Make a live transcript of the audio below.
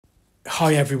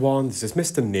Hi everyone, this is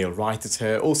Mr Neel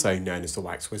Raithatha, also known as the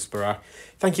Wax Whisperer.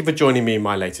 Thank you for joining me in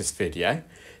my latest video.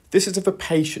 This is of a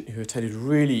patient who had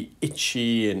really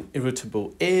itchy and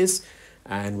irritable ears,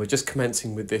 and we're just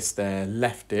commencing with their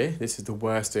left ear. This is the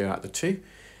worst ear out of the two,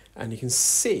 and you can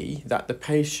see that the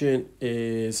patient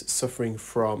is suffering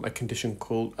from a condition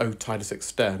called otitis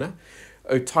externa.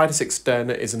 Otitis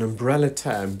externa is an umbrella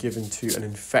term given to an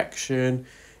infection,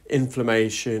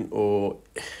 inflammation, or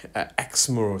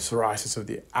eczema or psoriasis of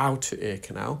the outer ear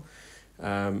canal.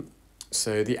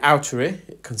 So the outer ear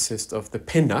consists of the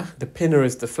pinna. The pinna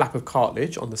is the flap of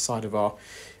cartilage on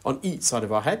each side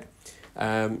of our head.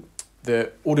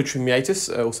 The auditory meatus,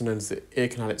 also known as the ear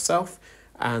canal itself,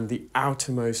 and the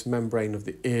outermost membrane of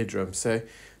the eardrum. So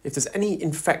if there's any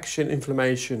infection,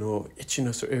 inflammation, or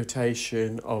itchiness or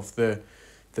irritation of the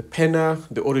pinna,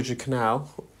 the auditory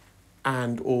canal,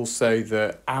 and also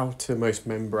the outermost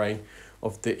membrane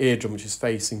of the eardrum, which is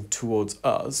facing towards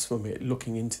us when we're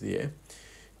looking into the ear,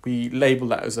 we label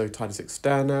that as otitis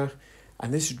externa.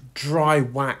 And this dry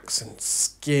wax and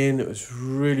skin, it was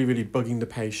really bugging the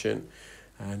patient,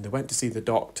 and they went to see the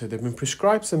doctor. They've been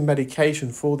prescribed some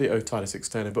medication for the otitis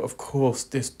externa, but of course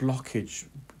this blockage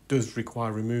does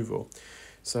require removal.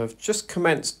 So I've just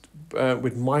commenced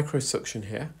with microsuction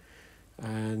here,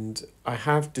 and I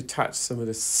have detached some of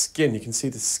the skin. You can see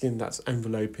the skin that's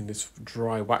enveloping this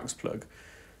dry wax plug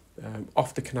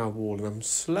off the canal wall, and I'm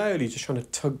slowly just trying to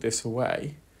tug this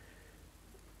away.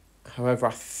 However,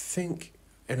 I think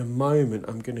in a moment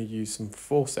I'm going to use some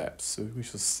forceps, so we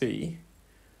shall see.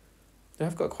 Now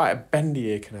I've got quite a bendy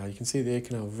ear canal. You can see the ear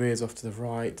canal veers off to the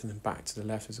right and then back to the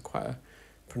left. There's quite a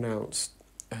pronounced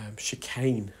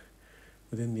chicane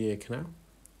within the ear canal.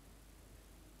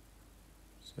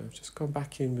 So I've just gone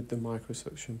back in with the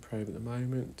microsuction probe at the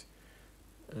moment,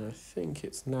 and I think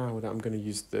it's now that I'm going to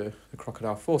use the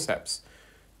crocodile forceps.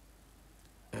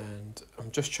 And I'm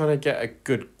just trying to get a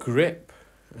good grip.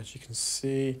 As you can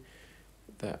see,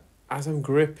 that as I'm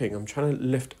gripping, I'm trying to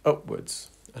lift upwards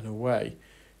and away.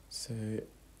 So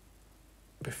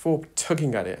before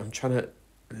tugging at it, I'm trying to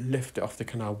lift it off the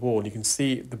canal wall. And you can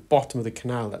see the bottom of the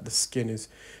canal that the skin is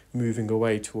moving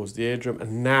away towards the eardrum.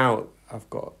 And now I've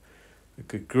got a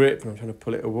good grip and I'm trying to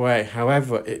pull it away.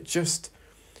 However, it just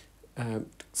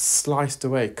sliced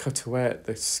away, cut away at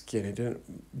the skin. It didn't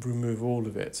remove all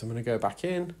of it. So I'm going to go back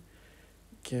in.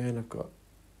 Again, I've got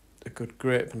a good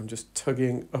grip and I'm just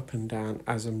tugging up and down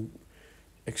as I'm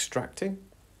extracting.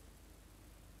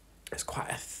 It's quite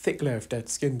a thick layer of dead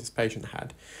skin this patient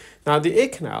had. Now the ear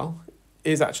canal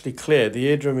is actually clear. The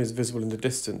eardrum is visible in the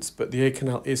distance, but the ear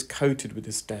canal is coated with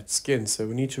this dead skin. So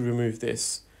we need to remove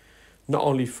this not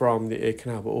only from the ear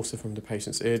canal, but also from the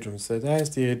patient's eardrum. So there's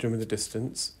the eardrum in the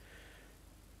distance.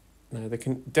 Now they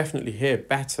can definitely hear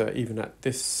better even at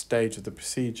this stage of the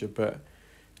procedure, but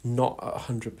not at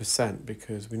 100%,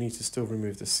 because we need to still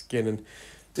remove the skin. And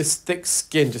this thick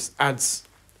skin just adds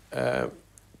to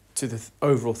the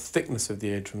overall thickness of the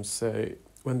eardrum. So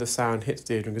when the sound hits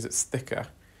the eardrum, because it's thicker,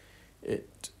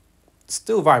 it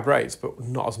still vibrates, but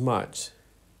not as much.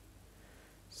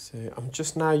 So I'm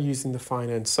just now using the fine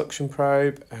end suction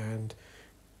probe, and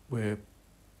we're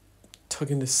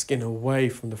tugging the skin away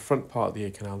from the front part of the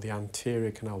ear canal, the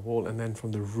anterior canal wall, and then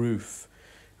from the roof.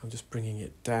 I'm just bringing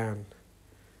it down.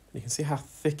 You can see how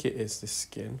thick it is, this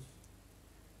skin.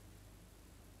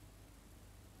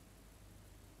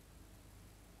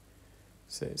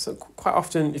 So quite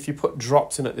often, if you put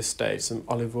drops in at this stage, some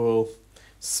olive oil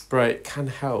spray, it can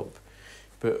help.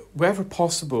 But wherever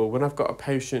possible, when I've got a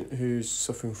patient who's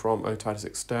suffering from otitis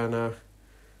externa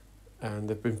and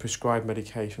they've been prescribed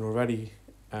medication already,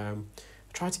 I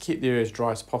try to keep the ear as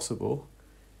dry as possible.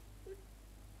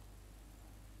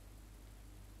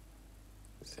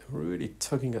 So I'm really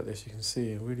tugging at this, you can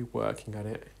see, I'm really working at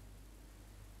it.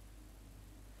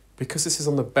 Because this is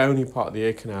on the bony part of the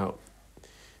ear canal,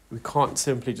 we can't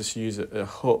simply just use a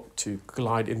hook to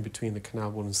glide in between the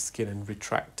canal wall and skin and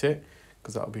retract it,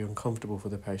 because that would be uncomfortable for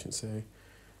the patient. So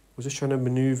we're just trying to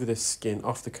manoeuvre this skin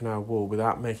off the canal wall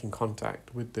without making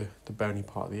contact with the bony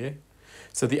part of the ear.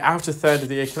 So the outer third of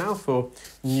the ear canal, for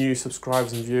new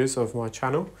subscribers and viewers of my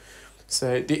channel.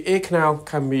 So the ear canal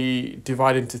can be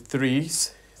divided into three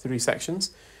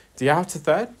sections. The outer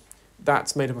third,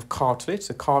 that's made up of cartilage.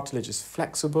 The cartilage is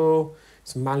flexible,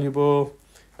 it's malleable,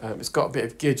 it's got a bit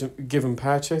of give and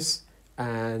purchase,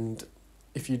 and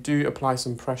if you do apply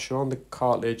some pressure on the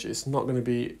cartilage, it's not going to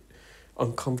be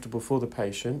uncomfortable for the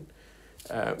patient.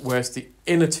 Whereas the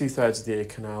inner 2/3 of the ear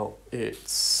canal,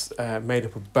 it's made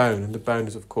up of bone, and the bone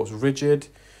is of course rigid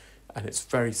and it's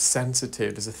very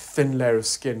sensitive. There's a thin layer of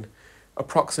skin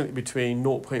approximately between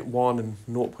 0.1 and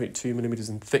 0.2 millimeters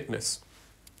in thickness.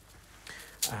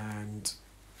 And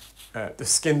the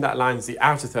skin that lines the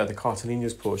outer third, the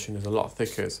cartilaginous portion, is a lot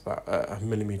thicker. It's about a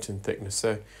millimeter in thickness.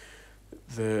 So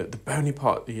the bony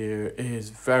part of the ear is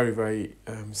very, very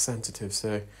sensitive.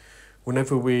 So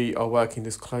whenever we are working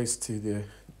this close to the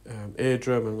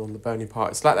eardrum and on the bony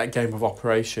part, it's like that game of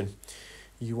operation.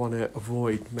 You want to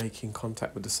avoid making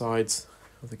contact with the sides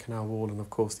of the canal wall and, of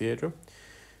course, the eardrum.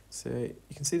 So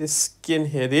you can see the skin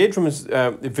here. The eardrum is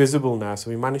visible now, so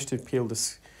we managed to peel the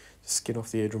skin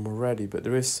off the eardrum already, but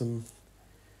there is some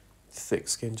thick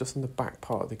skin just on the back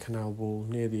part of the canal wall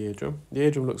near the eardrum. The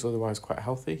eardrum looks otherwise quite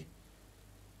healthy.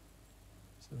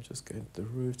 So I'm just going to the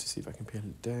roof to see if I can peel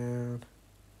it down.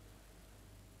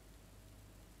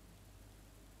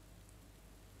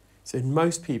 So in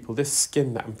most people, this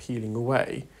skin that I'm peeling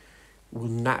away will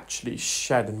naturally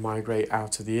shed and migrate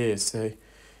out of the ear. So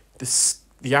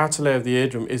the outer layer of the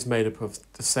eardrum is made up of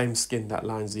the same skin that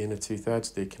lines the inner 2/3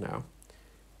 of the canal.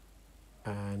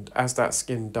 And as that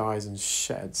skin dies and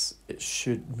sheds, it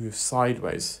should move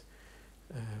sideways,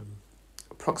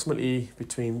 approximately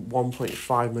between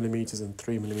 1.5 millimeters and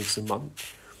 3 millimeters a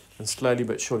month. And slowly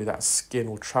but surely that skin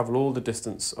will travel all the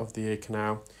distance of the ear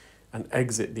canal and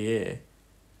exit the ear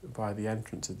by the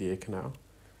entrance of the ear canal.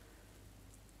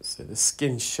 So the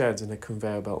skin sheds in a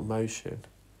conveyor belt motion.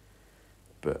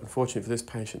 But unfortunately for this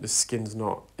patient, the skin's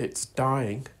not, it's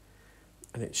dying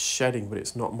and it's shedding, but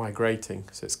it's not migrating.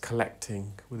 So it's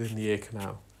collecting within the ear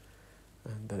canal.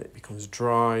 And then it becomes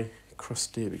dry,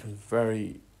 crusty, it becomes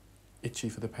very itchy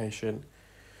for the patient.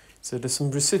 So there's some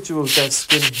residual dead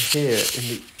skin here in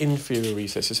the inferior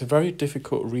recess. It's a very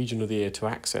difficult region of the ear to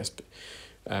access.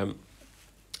 But,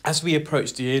 as we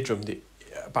approach the eardrum,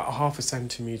 about 0.5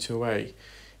 centimetre away,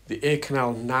 the ear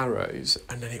canal narrows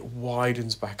and then it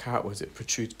widens back outwards, it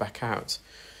protrudes back out.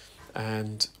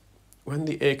 And when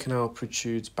the ear canal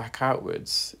protrudes back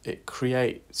outwards, it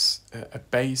creates a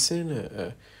basin,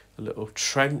 a little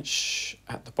trench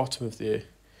at the bottom of the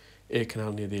ear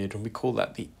canal near the eardrum. We call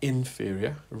that the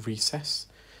inferior recess.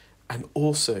 And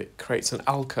also it creates an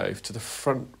alcove to the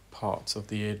front parts of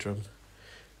the eardrum.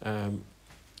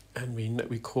 And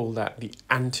we call that the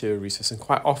anterior recess. And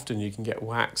quite often you can get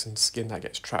wax and skin that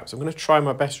gets trapped. So I'm going to try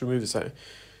my best to remove this. I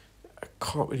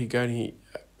can't really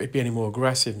be any more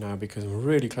aggressive now because I'm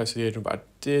really close to the eardrum, but I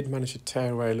did manage to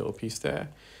tear away a little piece there.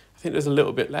 I think there's a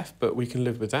little bit left, but we can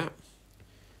live with that.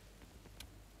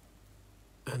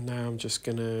 And now I'm just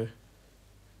going to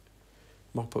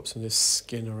mop up some of this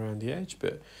skin around the edge.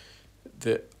 But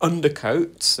the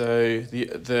undercoat, so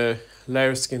the layer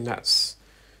of skin that's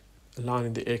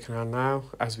lining the ear canal now,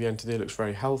 as we enter the ear, looks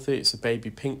very healthy. It's a baby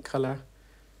pink colour.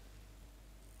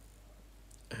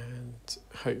 And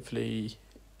hopefully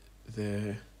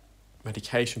the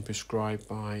medication prescribed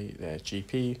by their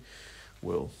GP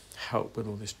will help with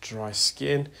all this dry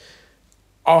skin.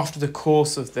 After the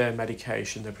course of their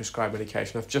medication, their prescribed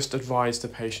medication, I've just advised the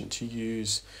patient to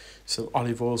use some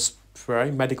olive oil spray,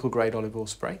 medical grade olive oil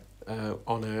spray,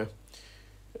 on a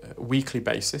weekly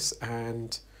basis.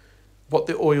 And what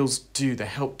the oils do, they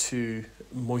help to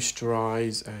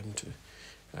moisturize and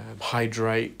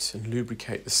hydrate and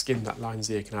lubricate the skin that lines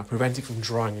the ear canal, prevent it from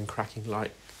drying and cracking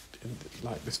like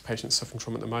this patient's suffering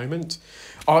from at the moment.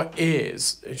 Our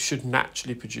ears should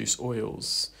naturally produce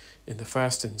oils in the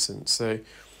first instance. So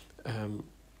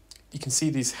you can see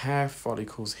these hair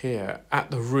follicles here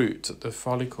at the root, at the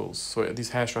follicles, so these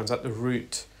hair strands at the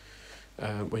root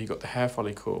where you got the hair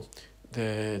follicle.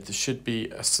 There should be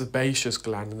a sebaceous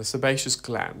gland, and the sebaceous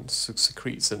gland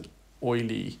secretes an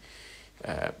oily,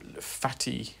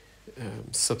 fatty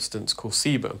substance called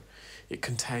sebum. It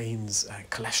contains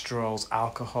cholesterols,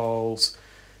 alcohols,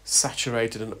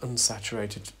 saturated and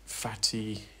unsaturated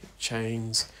fatty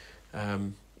chains,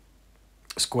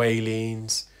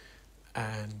 squalene,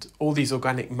 and all these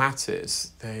organic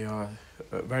matters. They are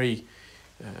very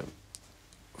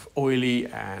oily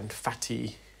and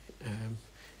fatty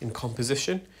in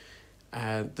composition.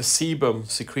 The sebum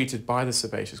secreted by the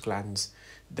sebaceous glands,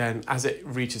 then as it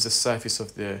reaches the surface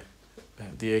of the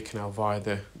ear canal via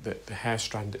the hair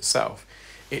strand itself,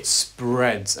 it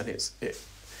spreads and it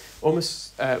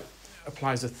almost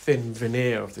applies a thin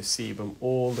veneer of the sebum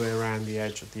all the way around the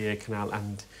edge of the ear canal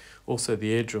and also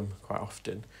the eardrum quite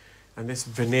often. And this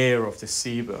veneer of the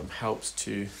sebum helps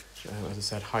to, as I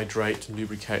said, hydrate and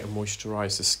lubricate and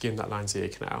moisturize the skin that lines the ear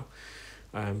canal.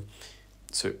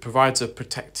 So it provides a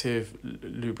protective,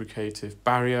 lubricative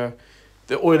barrier.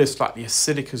 The oil is slightly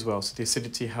acidic as well, so the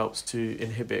acidity helps to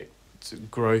inhibit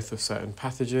growth of certain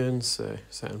pathogens,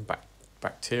 certain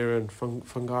bacteria and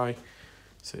fungi.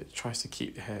 So it tries to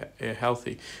keep the ear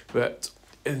healthy. But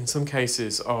in some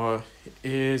cases, our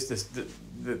ears,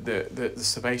 the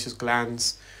sebaceous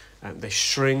glands, they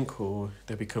shrink or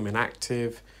they become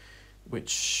inactive,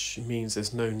 which means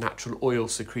there's no natural oil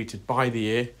secreted by the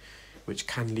ear, which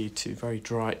can lead to very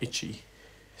dry, itchy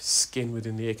skin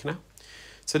within the ear canal.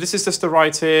 So this is just the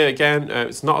right ear. Again,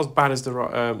 it's not as bad as the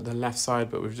left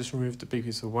side, but we've just removed the big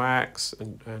piece of wax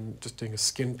and just doing a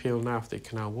skin peel now of the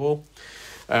canal wall.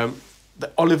 The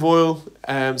olive oil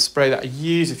spray that I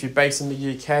use, if you're based in the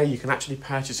UK, you can actually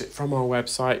purchase it from our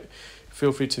website.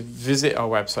 Feel free to visit our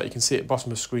website. You can see it at the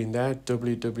bottom of the screen there,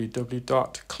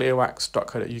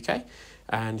 www.clearwax.co.uk.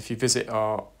 And if you visit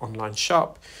our online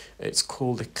shop, it's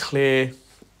called the Clear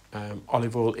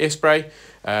olive oil ear spray.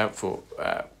 For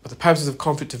the purposes of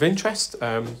conflict of interest,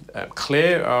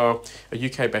 Clear are a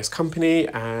UK-based company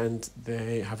and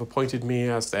they have appointed me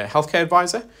as their healthcare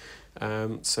advisor.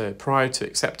 So prior to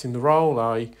accepting the role,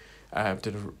 I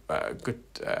did a good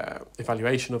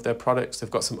evaluation of their products.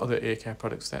 They've got some other ear care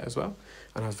products there as well,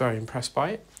 and I was very impressed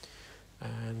by it.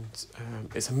 And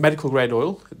it's a medical grade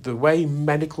oil. The way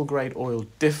medical grade oil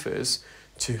differs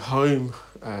to home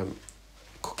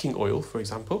cooking oil, for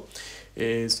example,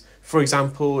 is, for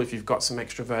example, if you've got some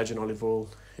extra virgin olive oil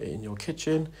in your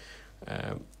kitchen,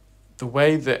 the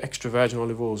way the extra virgin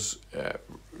olive oils, the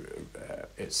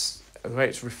way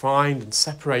it's refined and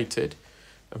separated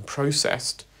and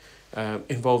processed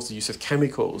involves the use of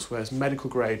chemicals, whereas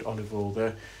medical grade olive oil,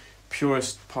 the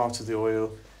purest part of the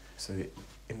oil, so the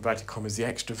inverted commas, the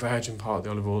extra virgin part of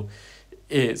the olive oil,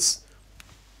 is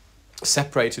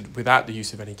separated without the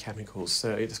use of any chemicals.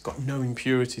 So it's got no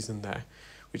impurities in there,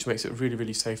 which makes it really,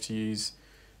 really safe to use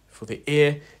for the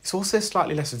ear. It's also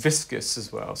slightly less viscous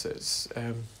as well. So it's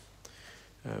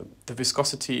the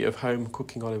viscosity of home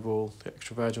cooking olive oil, the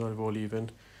extra virgin olive oil even,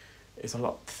 is a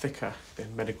lot thicker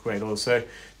than medical grade oil. So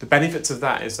the benefits of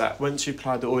that is that once you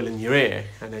apply the oil in your ear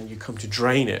and then you come to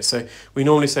drain it, so we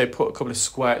normally say put a couple of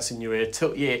squirts in your ear,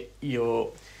 tilt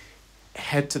your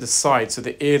head to the side so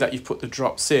the ear that you put the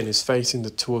drops in is facing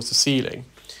towards the ceiling.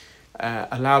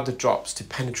 Allow the drops to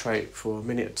penetrate for a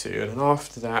minute or two, and then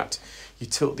after that you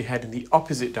tilt the head in the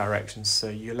opposite direction, so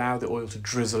you allow the oil to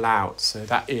drizzle out, so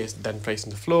that ear is then facing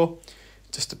the floor.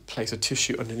 Just to place a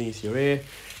tissue underneath your ear,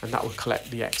 and that will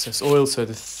collect the excess oil, so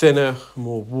the thinner,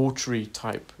 more watery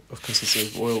type of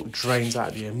consistency of oil drains out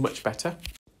of the ear much better.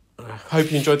 I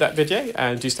hope you enjoyed that video,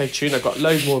 and do stay tuned. I've got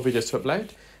loads more videos to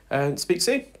upload, and speak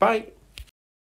soon. Bye.